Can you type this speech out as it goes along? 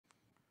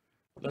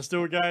Let's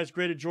do it, guys.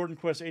 Graded Jordan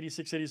Quest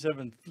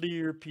 8687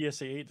 Fleer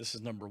PSA 8. This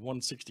is number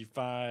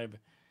 165.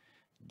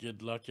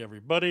 Good luck,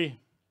 everybody.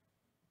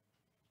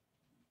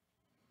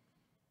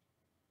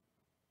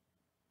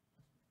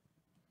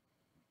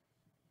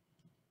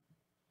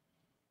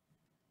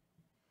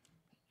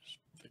 Just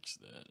fix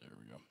that. There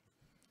we go.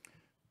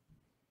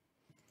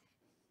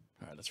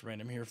 All right, let's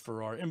random here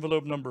for our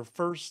envelope number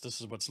first. This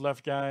is what's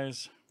left,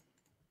 guys.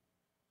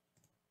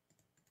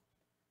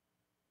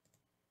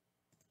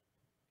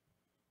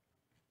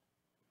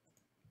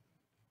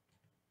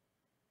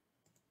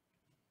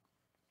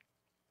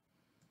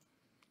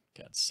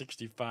 Got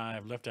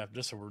 65 left after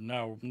this, so we're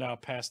now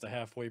past the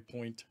halfway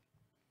point.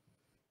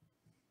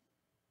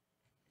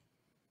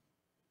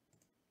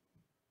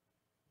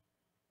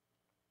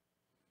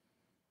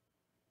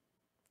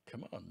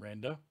 Come on,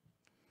 Rando.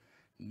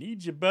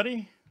 Need you,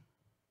 buddy.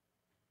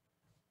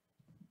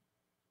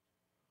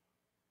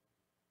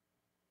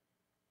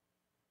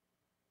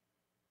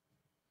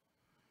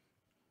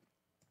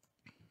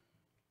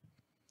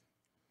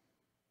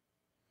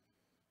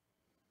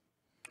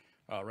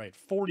 All right,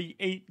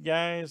 48,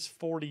 guys.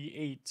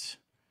 48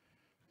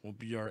 will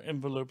be our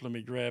envelope. Let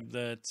me grab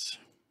that.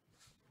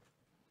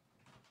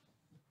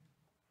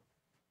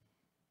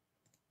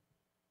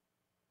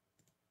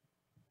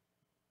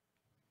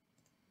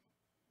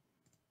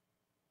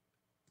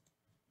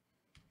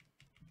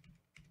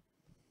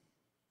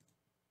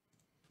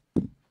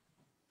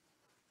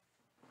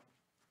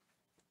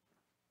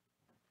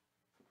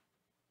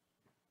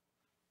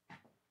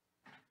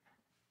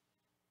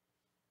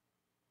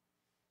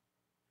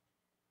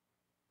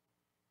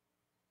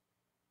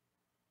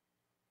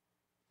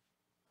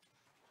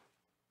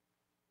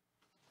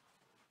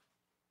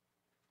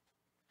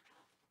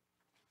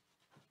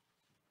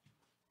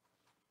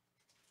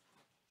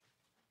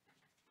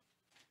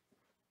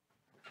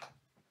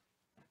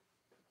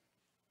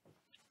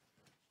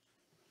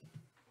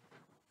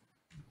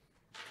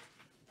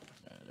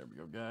 There we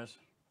go, guys.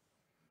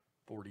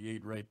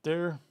 48 right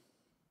there.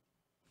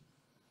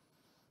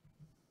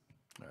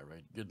 All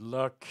right, good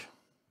luck.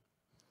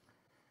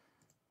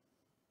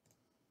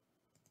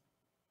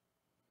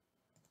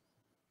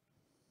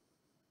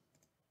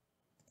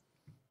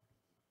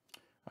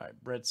 All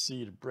right, Brett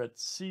C to Brett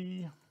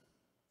C.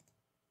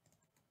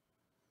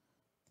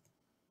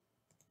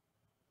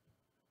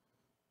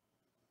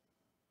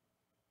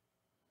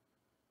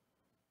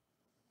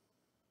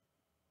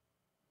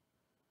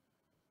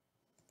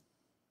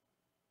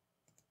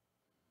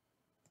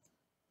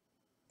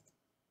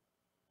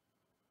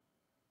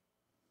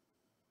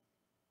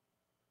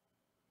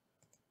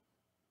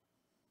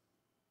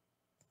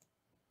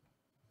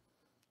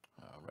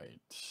 All right.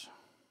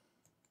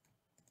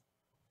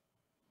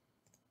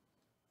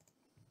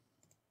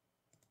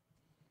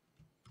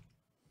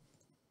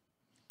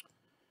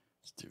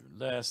 Let's do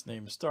last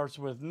name starts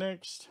with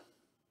next.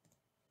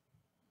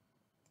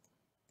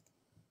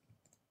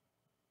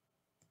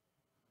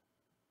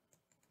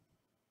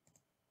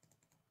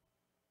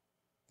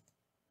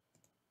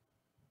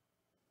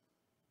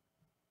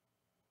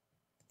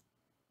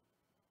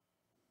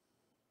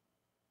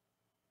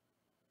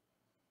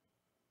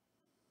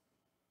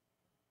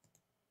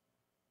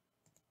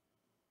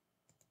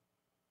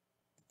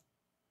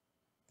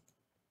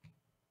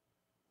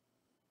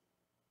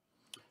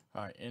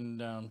 All right, N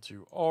down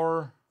to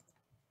R.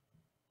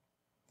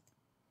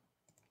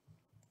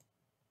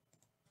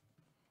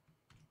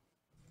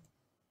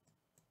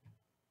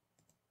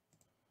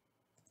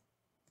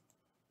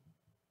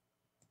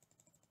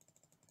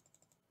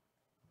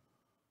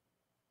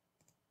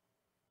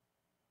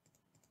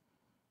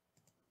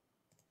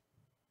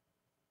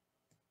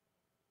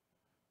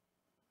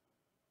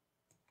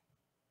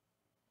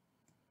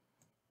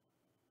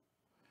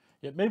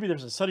 Yeah, maybe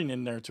there's a setting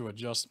in there to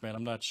adjust, man.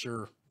 I'm not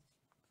sure.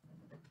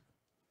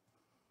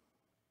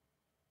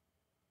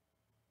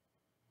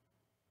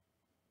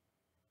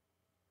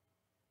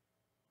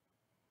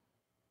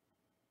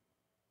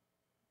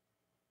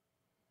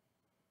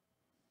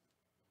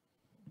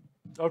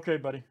 Okay,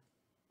 buddy.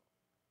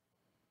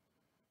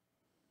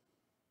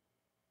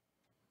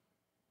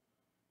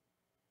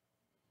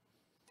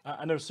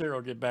 I know Sarah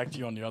will get back to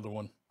you on the other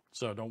one,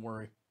 so don't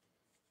worry.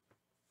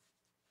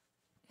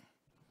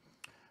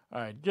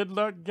 All right, good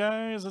luck,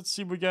 guys. Let's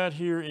see what we got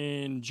here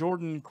in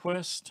Jordan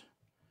Quest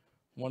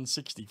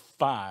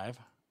 165.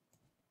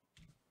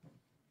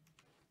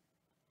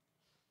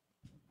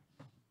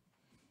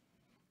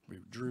 We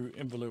drew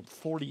envelope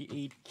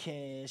 48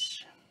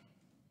 cash.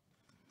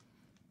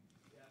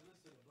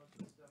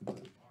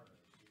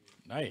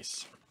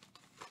 Nice.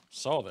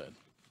 Saw that.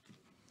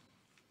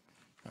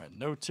 All right,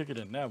 no ticket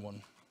in that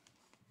one.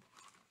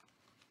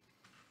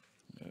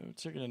 No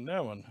ticket in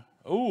that one.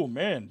 Oh,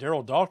 man,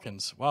 Daryl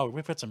Dawkins. Wow,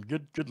 we've had some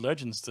good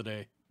legends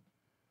today.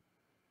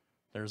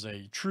 There's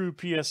a true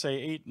PSA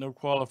 8, no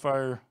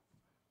qualifier.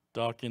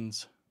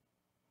 Dawkins.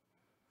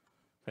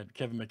 Had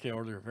Kevin McHale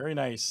earlier. Very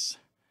nice.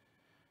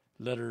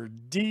 Letter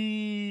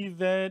D,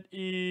 that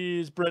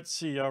is Brett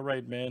C. All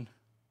right, man.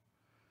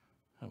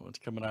 That one's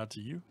coming out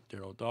to you,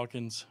 Daryl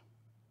Dawkins.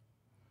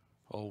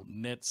 Old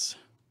Nets.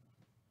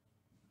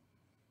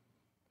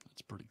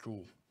 That's pretty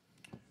cool.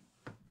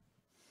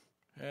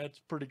 That's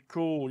pretty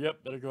cool.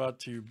 Yep, that'll go out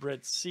to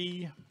Brett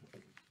C.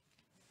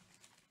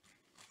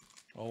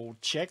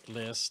 Old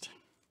checklist.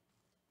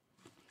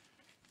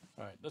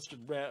 All right, let's get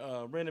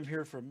random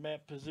here for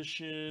map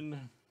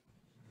position.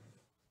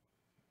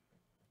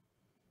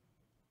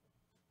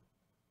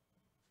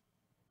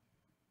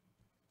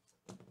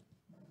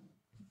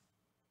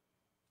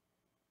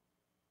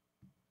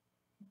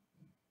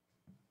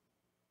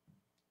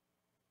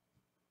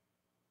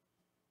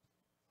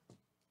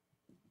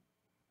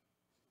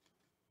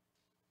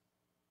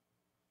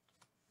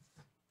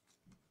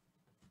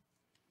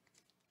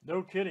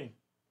 No kidding.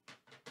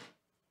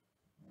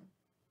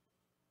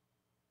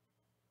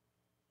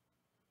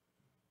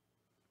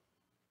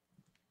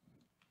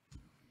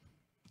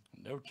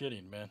 No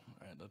kidding, man.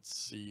 All right, let's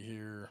see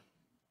here.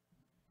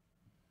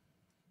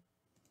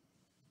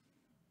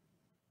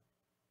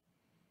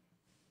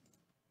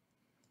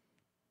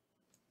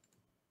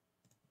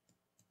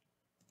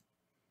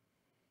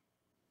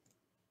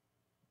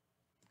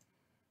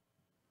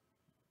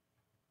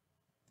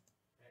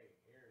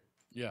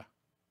 Yeah.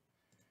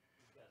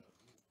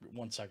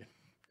 1 second.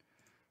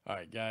 All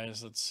right,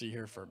 guys, let's see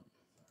here for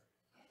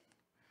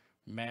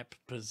map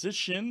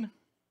position.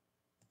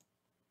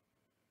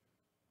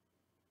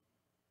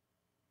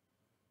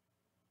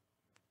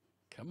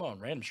 Come on,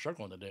 random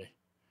struggling today.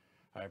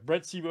 All right,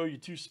 Brett C, owe you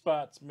 2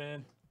 spots,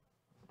 man.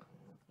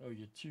 Owe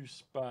you 2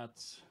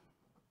 spots.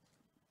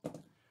 All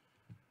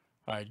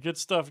right, good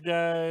stuff,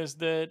 guys.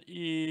 That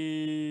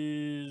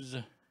is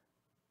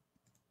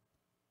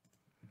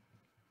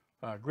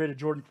graded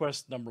Jordan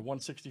Quest number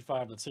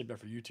 165. Let's save that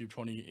for YouTube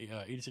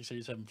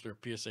 8687 for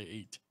PSA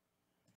 8.